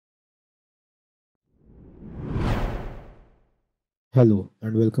Hello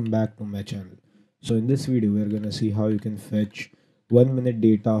and welcome back to my channel. So in this video we are gonna see how you can fetch 1 minute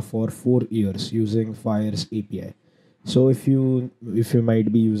data for 4 years using Fyers API. So if you might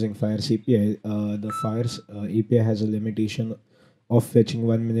be using Fyers API, the Fyers API has a limitation of fetching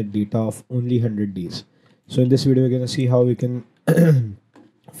 1 minute data of only 100 days. So in this video we're gonna see how we can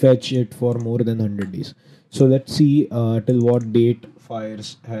fetch it for more than 100 days. So let's see till what date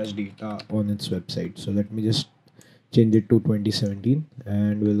Fyers has data on its website. So let me just change it to 2017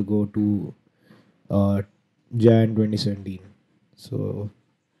 and we'll go to uh, Jan 2017. So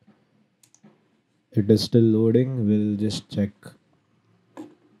it is still loading. We'll just check.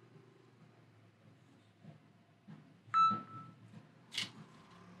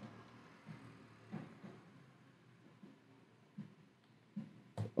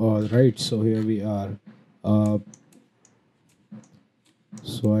 All right, so here we are. Uh,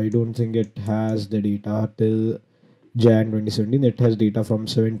 so I don't think it has the data till Jan 2017. It has data from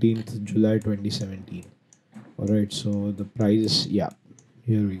 17th July 2017. All right, so the price, yeah,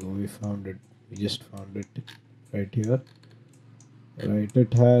 here we go. We found it. We just found it right here. Right,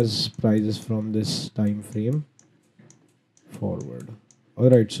 it has prices from this time frame forward. All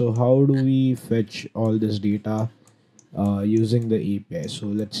right, so how do we fetch all this data using the API? So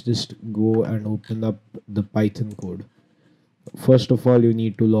let's just go and open up the Python code. First of all, you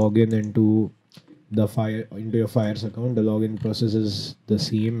need to log in into your Fyers account. The login process is the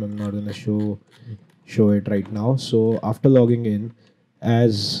same. I'm not gonna show it right now. So after logging in,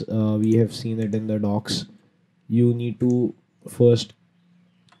 as we have seen it in the docs, you need to first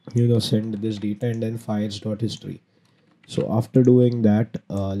send this data and then Fyers.history. So after doing that,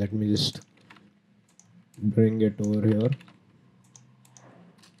 let me just bring it over here.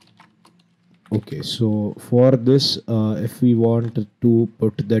 Okay, so for this, if we want to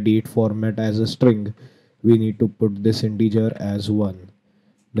put the date format as a string, we need to put this integer as 1.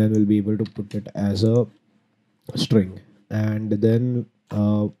 Then we'll be able to put it as a string. And then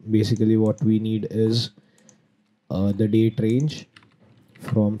basically what we need is the date range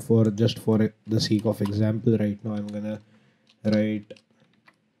for the sake of example. Right now I'm gonna write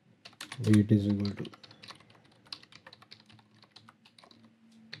date is equal to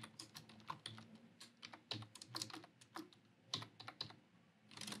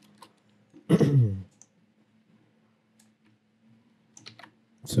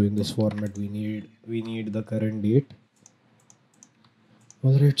so in this format we need the current date.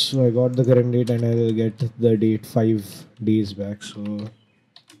 Alright, so I got the current date and I'll get the date 5 days back. So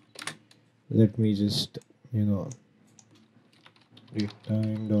let me just date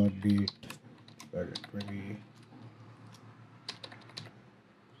time dot date 2010.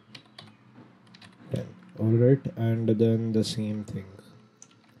 Alright, and then the same thing.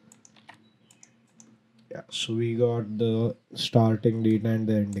 Yeah, so we got the starting date and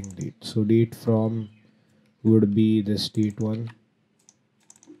the ending date. So date from would be this date one,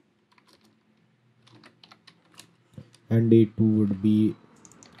 and date 2 would be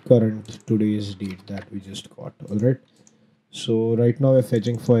current today's date that we just got. All right, so right now we're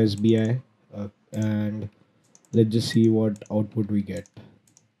fetching for SBI, and let's just see what output we get.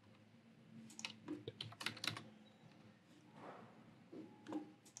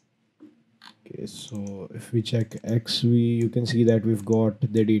 Okay, so if we check X, you can see that we've got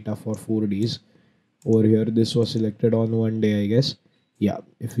the data for 4 days over here. This was selected on 1 day, I guess. Yeah,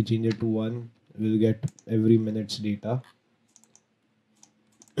 if we change it to 1, we'll get every minute's data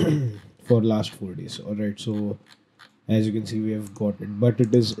for last 4 days. All right, so as you can see we have got it, but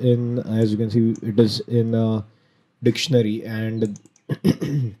it is in, as you can see, it is in a dictionary, and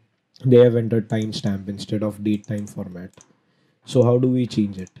they have entered timestamp instead of date time format. So how do we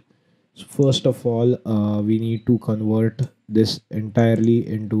change it? So first of all, we need to convert this entirely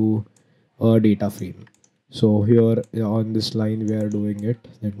into a data frame. So here on this line we are doing it.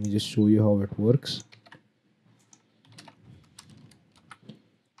 Let me just show you how it works.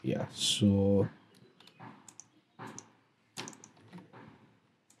 Yeah, so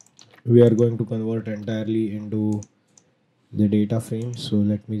we are going to convert entirely into the data frame. So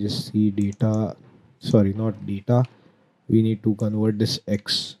let me just see data, sorry, not data, we need to convert this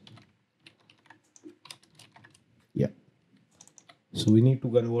X. Yeah, so we need to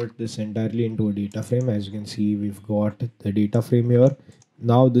convert this entirely into a data frame. As you can see, we've got the data frame here.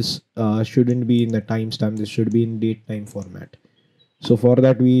 Now this shouldn't be in the timestamp, this should be in date time format. So for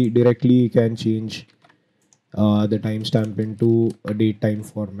that we directly can change the timestamp into a date time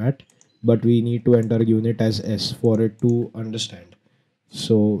format, but we need to enter unit as S for it to understand.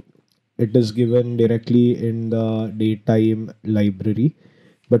 So it is given directly in the date time library,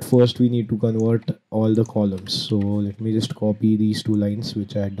 but first we need to convert all the columns. So let me just copy these two lines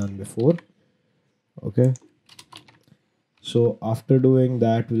which I had done before. Okay, so after doing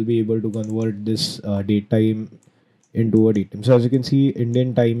that, we'll be able to convert this date time into a date time. So as you can see,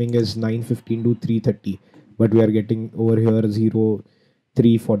 Indian timing is 9:15 to 3:30, but we are getting over here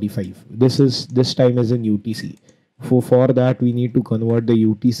 03:45. This time is in UTC. For that, we need to convert the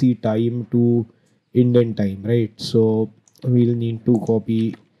UTC time to Indian time, right? So we'll need to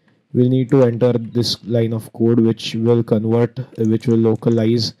copy. We'll need to enter this line of code which will convert, which will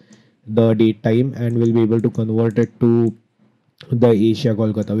localize the date time, and we'll be able to convert it to the Asia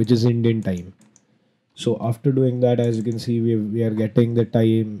Kolkata, which is Indian time. So after doing that, as you can see, we are getting the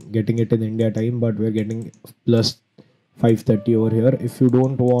time, getting it in India time, but we're getting plus 5:30 over here. If you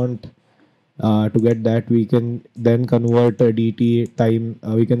don't want to get that, we can then convert a DT time.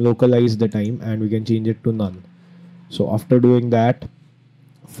 We can localize the time and we can change it to none. So after doing that,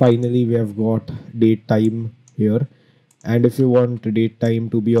 finally we have got date time here. And if you want date time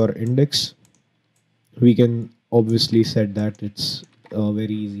to be our index, we can obviously set that. It's a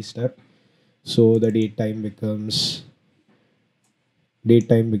very easy step. So the date time becomes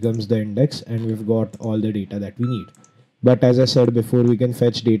the index, and we've got all the data that we need. But as I said before, we can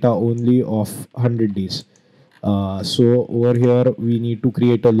fetch data only of 100 days. So over here we need to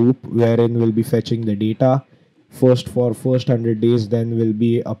create a loop wherein we'll be fetching the data first for first 100 days, then we'll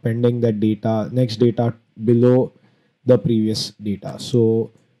be appending that data, next data below the previous data.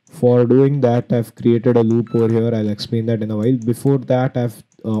 So for doing that, I've created a loop over here. I'll explain that in a while. Before that, I've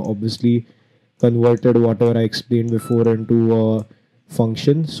obviously converted whatever I explained before into a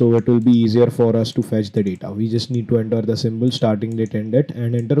function, so it will be easier for us to fetch the data. We just need to enter the symbol, starting date, end date,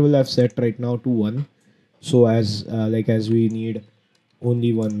 and interval I've set right now to 1. So as we need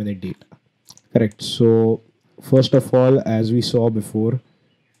only 1 minute data. Correct. So first of all, as we saw before,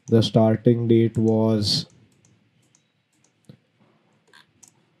 the starting date was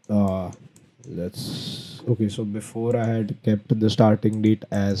let's okay. So before I had kept the starting date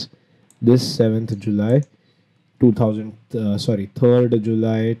as this 7th July 2000 3rd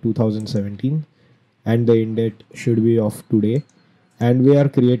July 2017, and the end date should be of today, and we are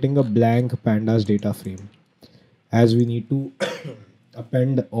creating a blank pandas data frame, as we need to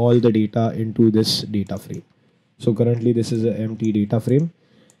append all the data into this data frame. So currently this is an empty data frame,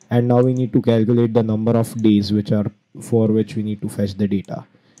 and now we need to calculate the number of days which are for which we need to fetch the data.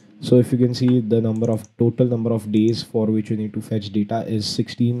 So if you can see, the total number of days for which we need to fetch data is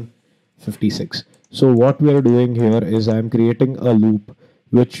 1656. So what we are doing here is I am creating a loop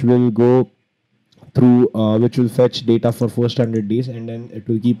which will go through, which will fetch data for first 100 days, and then it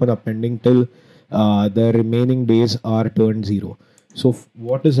will keep on appending till the remaining days are turned 0. So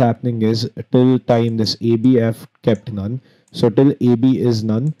what is happening is, till time this ABF kept none, so till AB is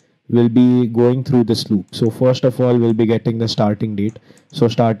none, we'll be going through this loop. So first of all, we'll be getting the starting date. So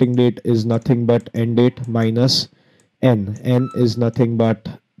starting date is nothing but end date minus n. N is nothing but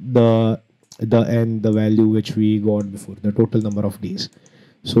the value which we got before, the total number of days.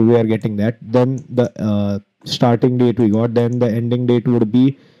 So we are getting that. Then the starting date we got. Then the ending date would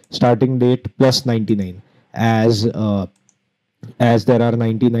be starting date plus 99, as there are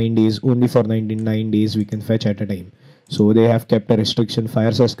 99 days. Only for 99 days we can fetch at a time. So they have kept a restriction.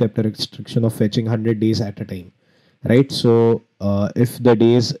 Fyers has kept a restriction of fetching 100 days at a time, right? So if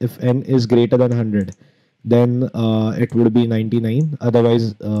n is greater than 100, then it would be 99.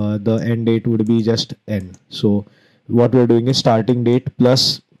 Otherwise, the end date would be just n. So what we're doing is starting date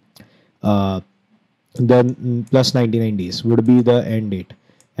plus uh, then plus 99 days would be the end date,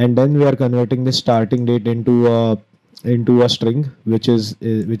 and then we are converting the starting date into a string, which is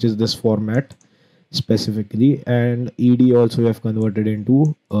this format specifically, and ed also we have converted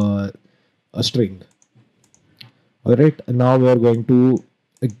into a string. All right, now we are going to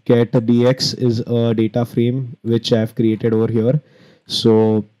get dx is a data frame which I have created over here.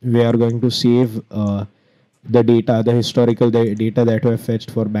 So we are going to save the data, the historical data that we have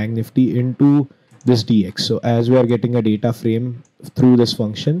fetched for Bank Nifty into this dx. So as we are getting a data frame through this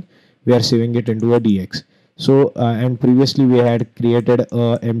function, we are saving it into a dx. So and previously we had created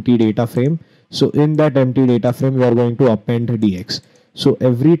a empty data frame. So in that empty data frame, we are going to append dx. So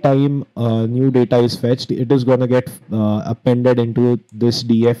every time new data is fetched, it is going to get appended into this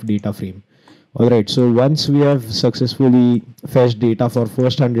df data frame. All right. So once we have successfully fetched data for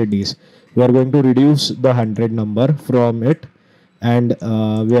first 100 days, we are going to reduce the 100 number from it, and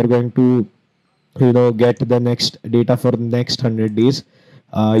we are going to get the next data for the next 100 days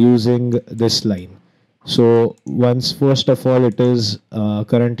using this line. So once, first of all, it is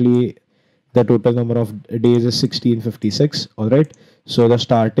currently the total number of days is 1656. All right. So the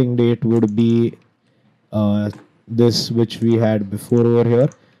starting date would be this which we had before over here,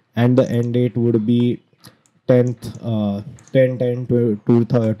 and the end date would be 10th 10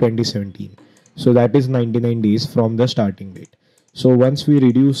 2017. So that is 99 days from the starting date. So once we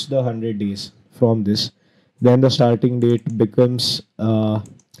reduce the 100 days from this, then the starting date becomes the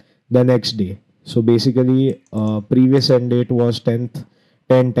next day. So basically, previous end date was 10th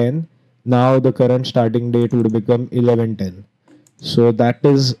 10/10. Now the current starting date would become 11/10. So that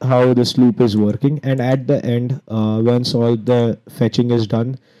is how this loop is working. And at the end, once all the fetching is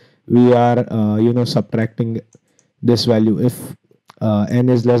done, we are subtracting this value. If n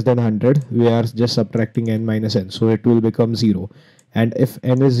is less than 100, we are just subtracting n minus n, so it will become 0. And if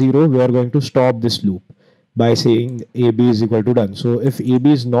n is 0, we are going to stop this loop by saying ab is equal to done. So if ab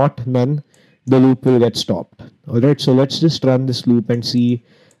is not none, the loop will get stopped. All right, so let's just run this loop and see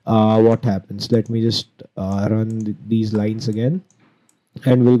what happens. Let me just run these lines again,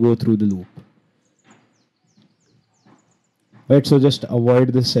 and we'll go through the loop. Right, so just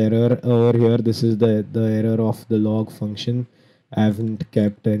avoid this error over here. This is the error of the log function. I haven't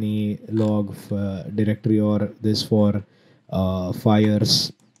kept any log directory or this for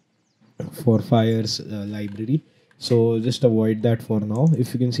Fyers library. So just avoid that for now.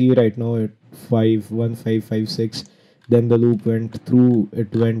 If you can see right now at 51556, then the loop went through.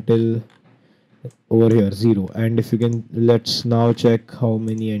 It went till over here 0. And if you can, let's now check how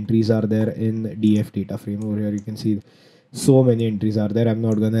many entries are there in df data frame. Over here you can see so many entries are there. I'm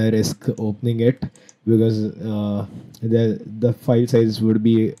not gonna risk opening it because the file size would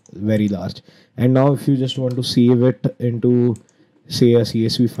be very large. And now if you just want to save it into say a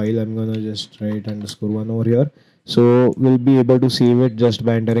csv file, I'm gonna just write _1 over here. So we'll be able to save it just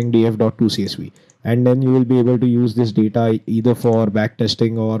by entering df.2csv, and then you will be able to use this data either for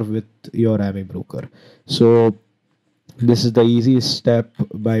backtesting or with your AMI broker. So this is the easiest step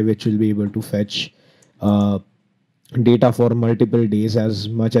by which you'll be able to fetch uh, data for multiple days as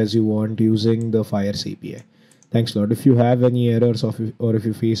much as you want using the Fyers API. Thanks a lot. If you have any errors or if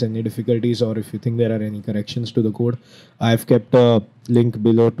you face any difficulties or if you think there are any corrections to the code, I've kept a link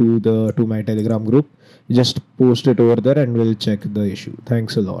below to my Telegram group. Just post it over there and we'll check the issue.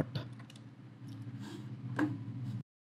 Thanks a lot.